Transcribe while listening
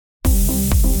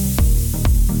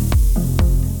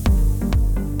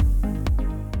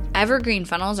Evergreen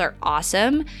funnels are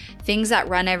awesome. Things that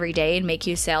run every day and make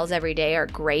you sales every day are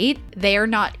great. They are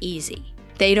not easy.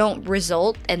 They don't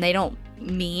result and they don't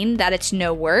mean that it's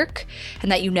no work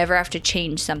and that you never have to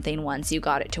change something once you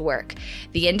got it to work.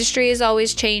 The industry is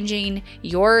always changing.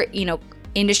 Your,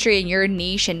 industry and your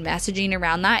niche and messaging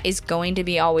around that is going to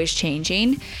be always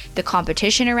changing. The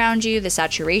competition around you, the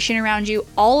saturation around you,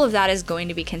 all of that is going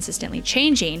to be consistently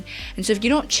changing. And so if you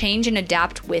don't change and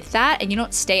adapt with that and you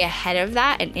don't stay ahead of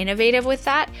that and innovative with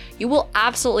that, you will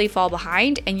absolutely fall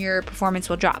behind and your performance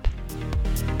will drop.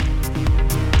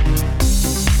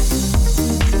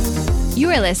 You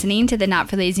are listening to the Not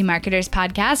for Lazy Marketers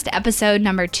podcast, episode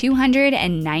number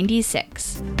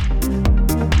 296.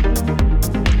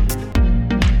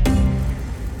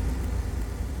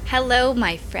 Hello,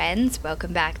 my friends.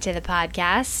 Welcome back to the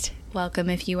podcast. Welcome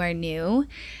if you are new.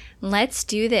 Let's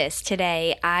do this.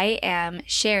 Today, I am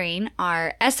sharing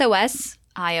our SOS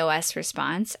iOS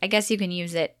response. I guess you can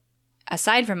use it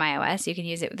aside from iOS. You can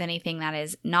use it with anything that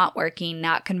is not working,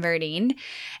 not converting.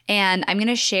 And I'm going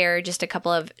to share just a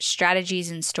couple of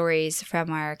strategies and stories from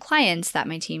our clients that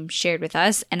my team shared with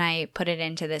us. And I put it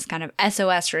into this kind of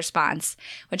SOS response,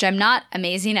 which I'm not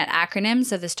amazing at acronyms.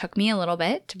 So this took me a little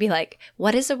bit to be like,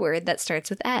 what is a word that starts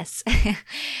with S?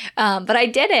 But I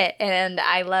did it. And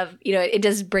I love, it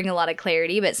does bring a lot of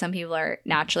clarity, but some people are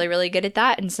naturally really good at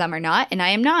that and some are not. And I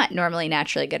am not normally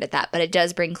naturally good at that, but it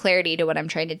does bring clarity to what I'm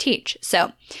trying to teach.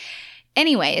 So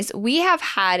anyways, we have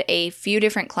had a few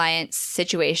different clients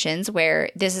situations where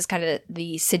this is kind of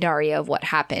the scenario of what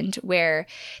happened, where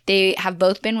they have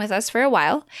both been with us for a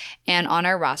while and on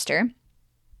our roster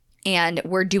and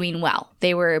were doing well.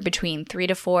 They were between 3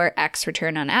 to 4x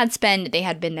return on ad spend. They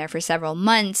had been there for several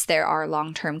months. There are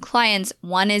long-term clients.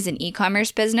 One is an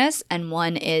e-commerce business and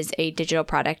one is a digital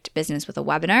product business with a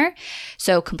webinar.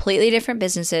 So completely different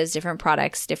businesses, different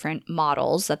products, different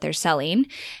models that they're selling.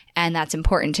 And that's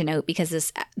important to note because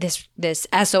this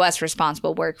SOS response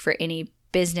will work for any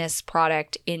business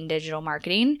product in digital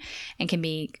marketing and can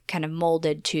be kind of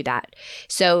molded to that.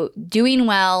 So doing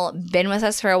well, been with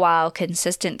us for a while,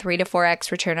 consistent 3 to 4x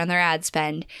return on their ad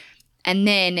spend. And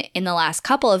then in the last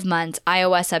couple of months,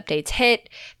 iOS updates hit,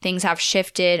 things have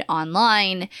shifted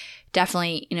online,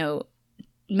 definitely,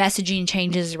 messaging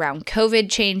changes around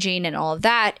COVID changing and all of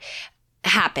that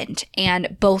happened.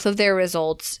 And both of their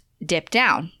results dipped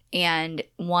down. And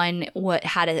one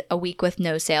had a week with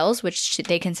no sales, which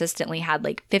they consistently had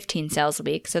like 15 sales a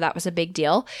week. So that was a big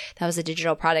deal. That was a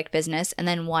digital product business. And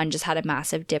then one just had a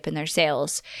massive dip in their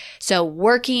sales. So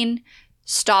working,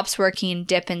 stops working,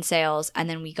 dip in sales, and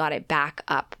then we got it back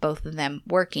up, both of them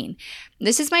working.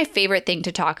 This is my favorite thing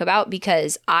to talk about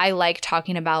because I like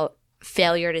talking about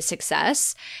failure to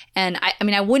success. And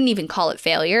I wouldn't even call it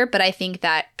failure, but I think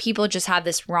that people just have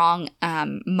this wrong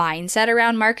mindset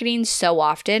around marketing so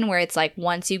often where it's like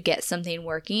once you get something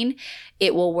working,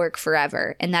 it will work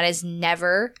forever. And that is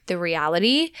never the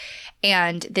reality.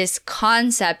 And this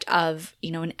concept of,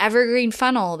 an evergreen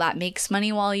funnel that makes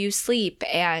money while you sleep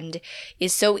and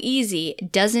is so easy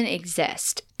doesn't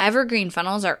exist. Evergreen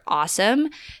funnels are awesome.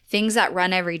 Things that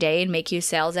run every day and make you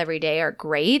sales every day are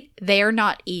great. They are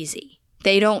not easy.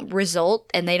 They don't result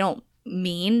and they don't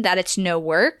mean that it's no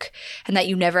work and that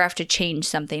you never have to change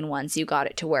something once you got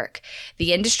it to work.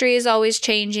 The industry is always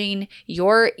changing.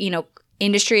 Your,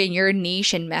 industry and your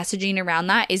niche and messaging around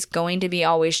that is going to be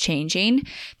always changing.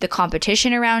 The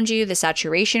competition around you, the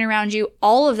saturation around you,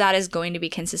 all of that is going to be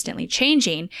consistently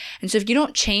changing. And so if you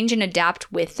don't change and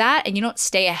adapt with that and you don't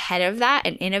stay ahead of that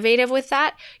and innovative with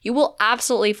that, you will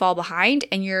absolutely fall behind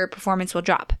and your performance will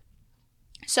drop.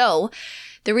 So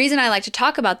the reason I like to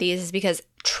talk about these is because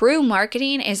true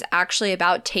marketing is actually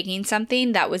about taking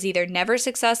something that was either never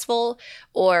successful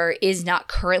or is not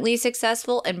currently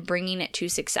successful and bringing it to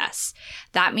success.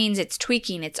 That means it's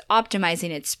tweaking, it's optimizing,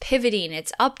 it's pivoting,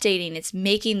 it's updating, it's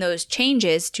making those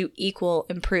changes to equal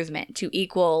improvement, to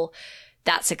equal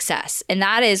that success. And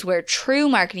that is where true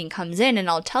marketing comes in. And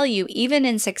I'll tell you, even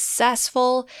in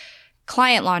successful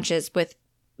client launches with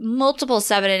multiple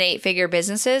 7 and 8 figure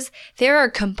businesses, there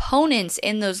are components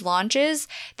in those launches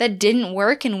that didn't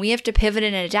work and we have to pivot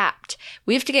and adapt.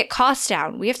 We have to get costs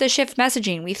down. We have to shift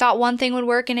messaging. We thought one thing would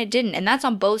work and it didn't. And that's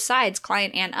on both sides,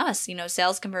 client and us,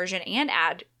 sales conversion and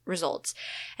ad results.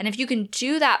 And if you can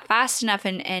do that fast enough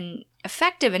and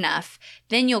effective enough,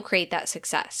 then you'll create that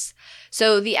success.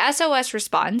 So the SOS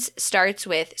response starts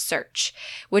with search,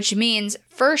 which means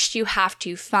first you have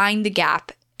to find the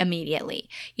gap immediately.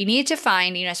 You need to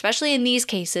find, especially in these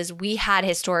cases, we had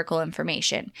historical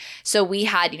information. So we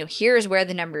had, here's where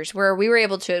the numbers were. We were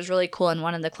able to, it was really cool, and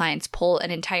one of the clients pull an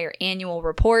entire annual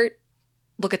report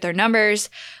look at their numbers,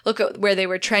 look at where they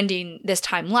were trending this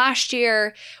time last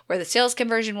year, where the sales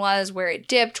conversion was, where it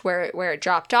dipped, where it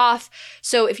dropped off.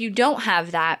 So if you don't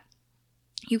have that,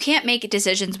 you can't make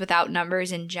decisions without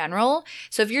numbers in general.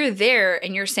 So if you're there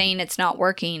and you're saying it's not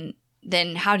working,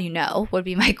 then how do you know, would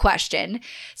be my question.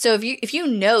 So if you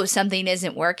know something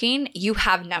isn't working, you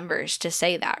have numbers to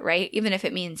say that, right? Even if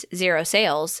it means 0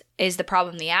 sales, is the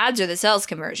problem the ads or the sales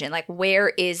conversion? Like, where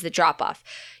is the drop off?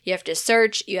 You have to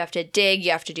search, you have to dig,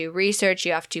 you have to do research,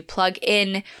 you have to plug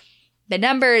in the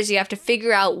numbers, you have to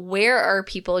figure out where are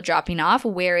people dropping off,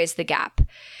 where is the gap?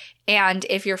 And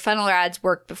if your funnel ads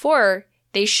worked before,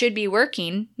 they should be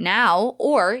working now,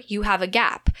 or you have a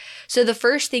gap. So the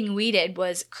first thing we did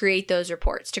was create those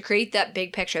reports to create that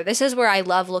big picture. This is where I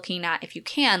love looking at, if you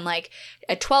can, like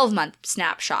a 12-month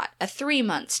snapshot, a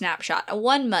 3-month snapshot, a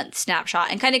 1-month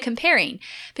snapshot, and kind of comparing,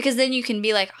 because then you can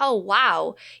be like, oh,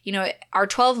 wow, our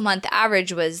 12-month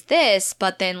average was this,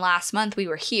 but then last month we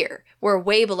were here. We're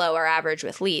way below our average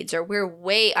with leads, or we're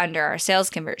way under our sales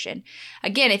conversion.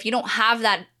 Again, if you don't have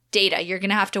that data, you're going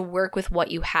to have to work with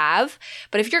what you have.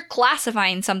 But if you're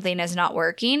classifying something as not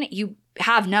working, you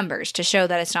have numbers to show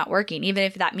that it's not working, even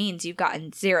if that means you've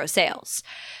gotten 0 sales.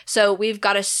 So we've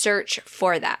got to search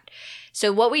for that.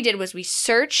 So what we did was we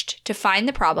searched to find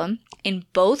the problem. In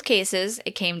both cases,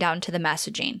 it came down to the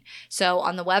messaging. So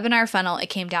on the webinar funnel, it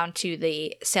came down to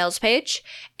the sales page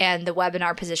and the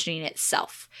webinar positioning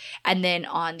itself. And then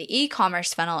on the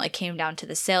e-commerce funnel, it came down to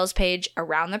the sales page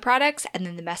around the products and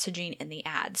then the messaging and the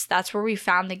ads. That's where we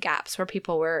found the gaps where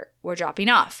people were dropping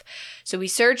off. So we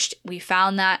searched, we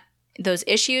found those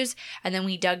issues, and then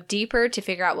we dug deeper to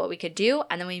figure out what we could do.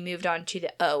 And then we moved on to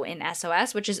the O in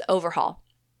SOS, which is overhaul.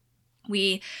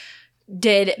 We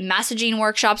did messaging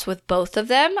workshops with both of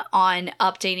them on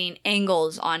updating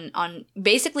angles, on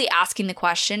basically asking the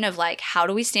question of like, how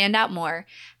do we stand out more?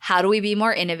 How do we be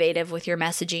more innovative with your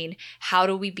messaging? How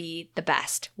do we be the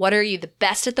best? What are you the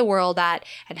best at the world at?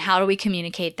 And how do we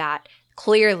communicate that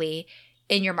clearly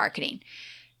in your marketing?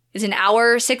 It's an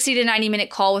hour, 60 to 90 minute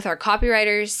call with our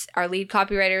copywriters, our lead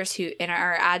copywriters who in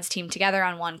our ads team together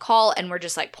on one call. And we're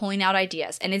just like pulling out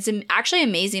ideas. And it's actually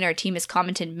amazing. Our team has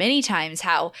commented many times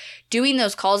how doing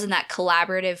those calls in that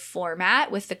collaborative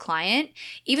format with the client,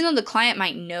 even though the client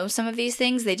might know some of these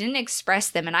things, they didn't express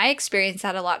them. And I experience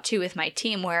that a lot too with my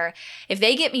team, where if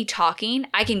they get me talking,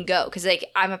 I can go because like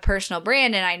I'm a personal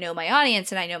brand and I know my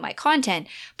audience and I know my content.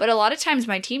 But a lot of times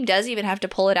my team does even have to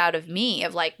pull it out of me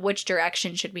of like, which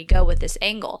direction should we go with this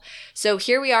angle? So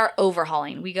here we are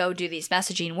overhauling. We go do these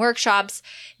messaging workshops.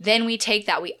 Then we take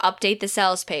that, we update the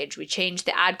sales page. We change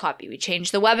the ad copy. We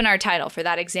change the webinar title for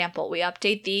that example. We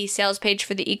update the sales page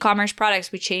for the e-commerce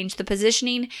products. We change the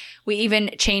positioning. We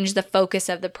even change the focus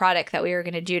of the product that we were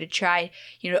going to do to try,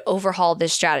 overhaul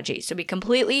this strategy. So we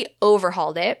completely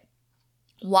overhauled it.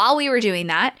 While we were doing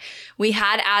that, we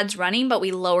had ads running, but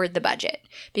we lowered the budget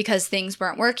because things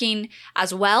weren't working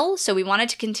as well. So we wanted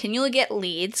to continually get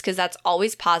leads because that's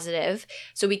always positive.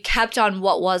 So we kept on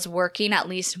what was working, at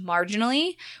least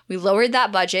marginally. We lowered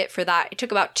that budget for that. It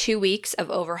took about 2 weeks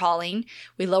of overhauling.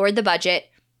 We lowered the budget,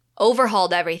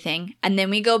 overhauled everything, and then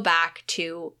we go back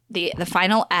to the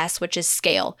final S, which is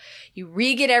scale. You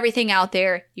re-get everything out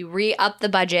there, you re-up the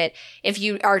budget. If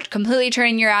you are completely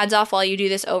turning your ads off while you do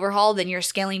this overhaul, then you're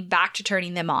scaling back to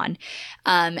turning them on.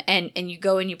 And you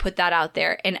go and you put that out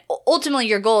there. And ultimately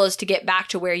your goal is to get back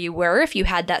to where you were if you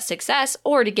had that success,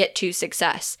 or to get to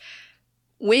success.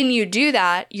 When you do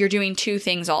that, you're doing 2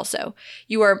 things also.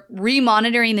 You are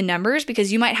remonitoring the numbers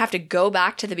because you might have to go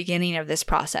back to the beginning of this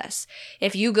process.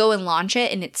 If you go and launch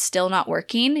it and it's still not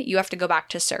working, you have to go back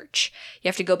to search. You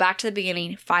have to go back to the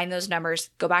beginning, find those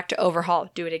numbers, go back to overhaul,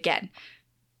 do it again.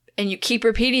 And you keep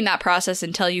repeating that process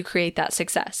until you create that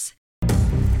success.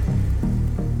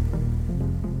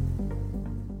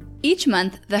 Each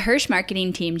month, the Hirsch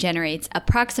marketing team generates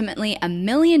approximately $1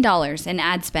 million in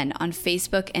ad spend on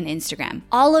Facebook and Instagram.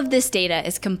 All of this data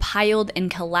is compiled and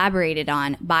collaborated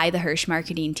on by the Hirsch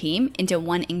marketing team into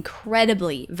one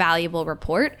incredibly valuable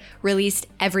report released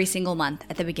every single month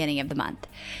at the beginning of the month.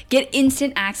 Get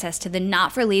instant access to the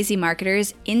Not for Lazy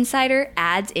Marketers Insider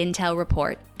Ads Intel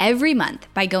Report every month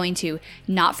by going to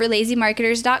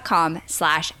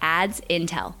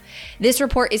notforlazymarketers.com/adsintel. This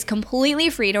report is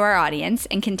completely free to our audience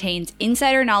and contains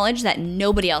insider knowledge that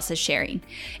nobody else is sharing.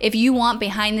 If you want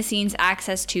behind the scenes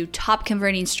access to top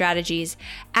converting strategies,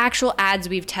 actual ads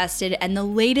we've tested, and the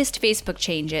latest Facebook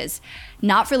changes,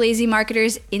 Not for Lazy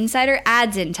Marketers Insider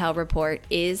Ads Intel Report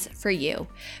is for you.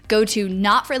 Go to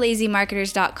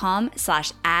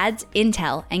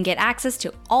notforlazymarketers.com/adsintel and get access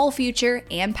to all future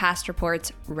and past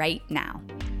reports right now.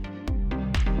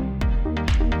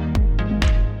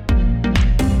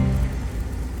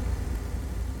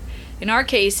 in our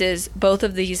cases, both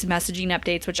of these messaging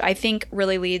updates, which I think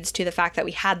really leads to the fact that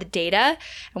we had the data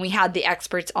and we had the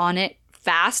experts on it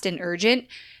fast and urgent,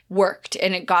 worked.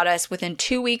 And it got us within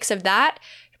 2 weeks of that.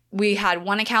 We had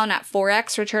one account at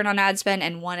 4x return on ad spend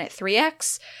and one at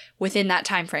 3x within that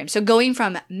time frame. So going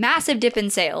from massive dip in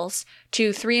sales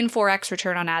to 3 and 4x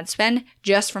return on ad spend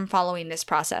just from following this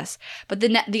process. But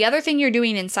the other thing you're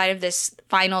doing inside of this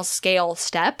final scale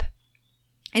step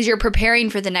is you're preparing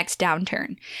for the next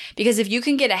downturn. Because if you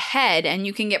can get ahead and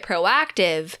you can get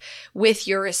proactive with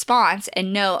your response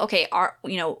and know, okay,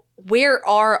 where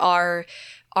are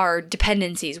our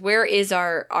dependencies? Where is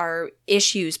our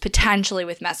issues potentially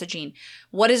with messaging?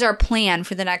 What is our plan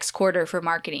for the next quarter for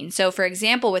marketing? So for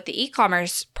example, with the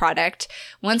e-commerce product,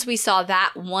 once we saw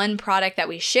that one product that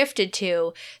we shifted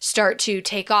to start to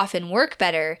take off and work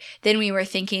better, then we were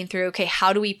thinking through, okay,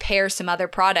 how do we pair some other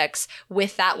products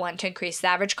with that one to increase the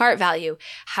average cart value?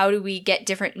 How do we get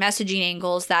different messaging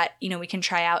angles that, we can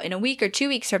try out in a week or 2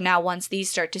 weeks from now once these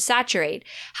start to saturate?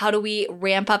 How do we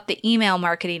ramp up the email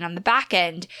marketing on the back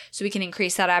end so we can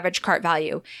increase that average cart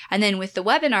value? And then with the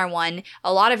webinar one,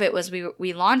 a lot of it was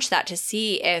we launched that to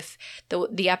see if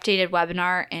the updated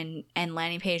webinar and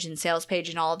landing page and sales page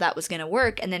and all of that was going to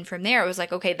work. And then from there, it was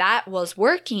like, okay, that was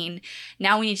working.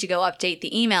 Now we need to go update the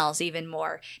emails even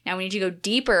more. Now we need to go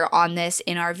deeper on this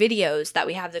in our videos that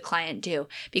we have the client do,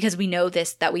 because we know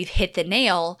that we've hit the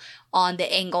nail on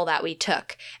the angle that we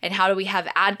took. And how do we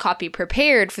have ad copy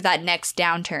prepared for that next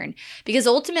downturn? Because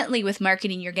ultimately with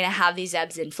marketing, you're going to have these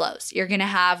ebbs and flows. You're going to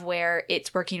have where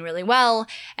it's working really well,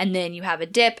 and then you have a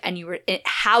dip, and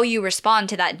how you respond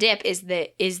to that dip is the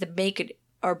make it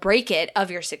or break it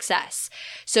of your success.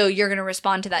 So you're going to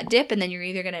respond to that dip, and then you're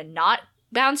either going to not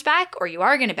bounce back or you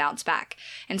are going to bounce back.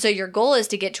 And so your goal is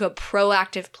to get to a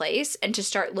proactive place and to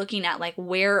start looking at like,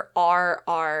 where are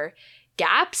our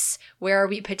gaps? Where are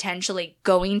we potentially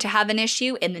going to have an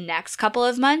issue in the next couple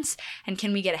of months? And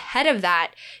can we get ahead of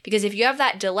that? Because if you have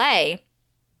that delay,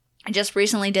 I just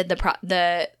recently did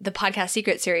the podcast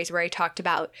secret series where I talked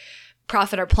about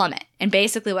profit or plummet. And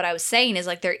basically what I was saying is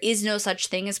like, there is no such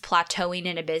thing as plateauing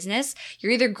in a business.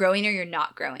 You're either growing or you're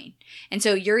not growing. And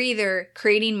so you're either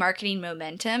creating marketing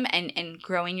momentum and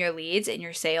growing your leads and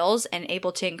your sales and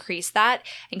able to increase that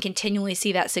and continually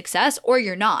see that success, or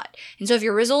you're not. And so if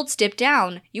your results dip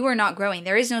down, you are not growing.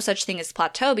 There is no such thing as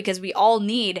plateau, because we all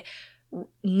need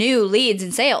new leads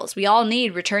and sales. We all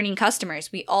need returning customers.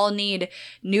 We all need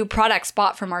new products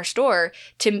bought from our store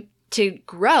to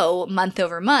grow month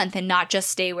over month and not just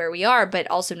stay where we are, but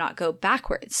also not go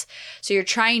backwards. So you're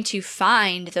trying to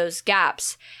find those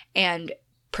gaps and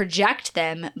project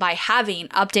them by having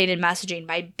updated messaging,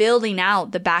 by building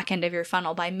out the back end of your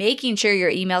funnel, by making sure your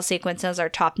email sequences are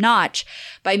top notch,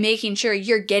 by making sure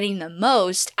you're getting the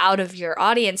most out of your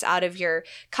audience, out of your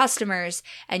customers,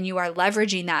 and you are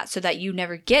leveraging that so that you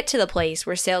never get to the place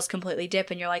where sales completely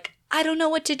dip and you're like, I don't know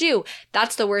what to do.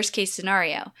 That's the worst case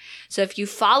scenario. So if you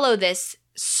follow this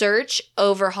search,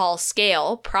 overhaul,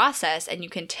 scale process and you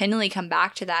continually come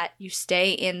back to that, you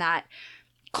stay in that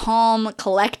calm,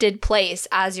 collected place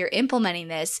as you're implementing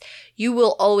this, you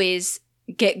will always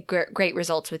get great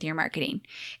results with your marketing.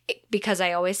 Because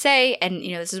I always say, and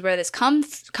this is where this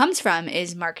comes from,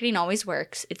 is marketing always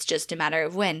works. It's just a matter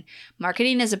of when.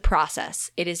 Marketing is a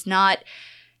process. It is not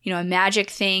a magic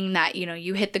thing that,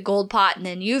 you hit the gold pot and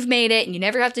then you've made it and you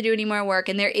never have to do any more work.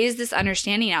 And there is this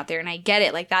understanding out there, and I get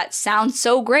it. Like, that sounds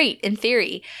so great in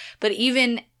theory, but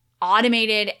even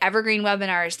automated evergreen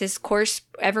webinars, this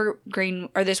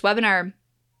webinar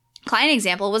client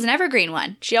example was an evergreen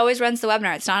one. She always runs the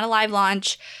webinar. It's not a live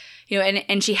launch,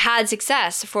 and she had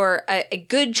success for a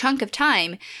good chunk of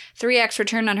time, 3x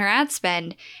return on her ad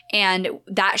spend, and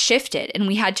that shifted, and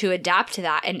we had to adapt to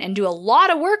that and do a lot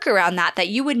of work around that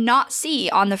you would not see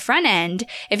on the front end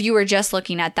if you were just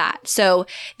looking at that. So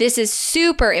this is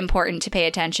super important to pay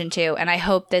attention to, and I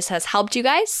hope this has helped you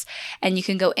guys, and you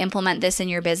can go implement this in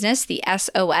your business, the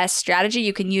SOS strategy.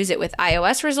 You can use it with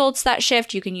iOS results that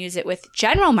shift. You can use it with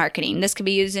general marketing. This could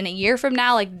be used in a year from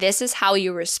now. Like, this is how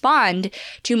you respond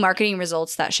to marketing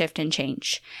results that shift and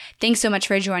change. Thanks so much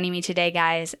for joining me today,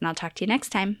 guys, and I'll talk to you next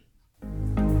time.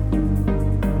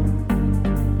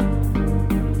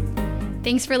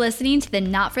 Thanks for listening to the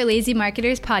Not for Lazy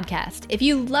Marketers podcast. If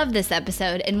you love this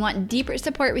episode and want deeper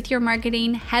support with your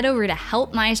marketing, head over to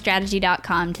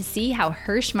helpmystrategy.com to see how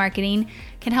Hirsch Marketing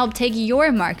can help take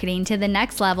your marketing to the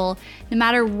next level no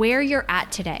matter where you're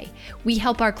at today. We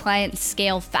help our clients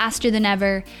scale faster than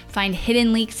ever, find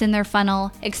hidden leaks in their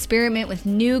funnel, experiment with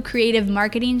new creative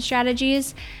marketing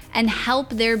strategies, and help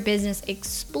their business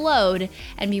explode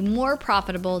and be more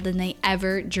profitable than they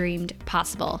ever dreamed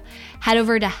possible. Head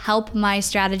over to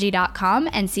helpmystrategy.com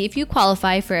and see if you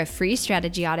qualify for a free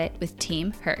strategy audit with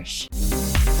Team Hirsch.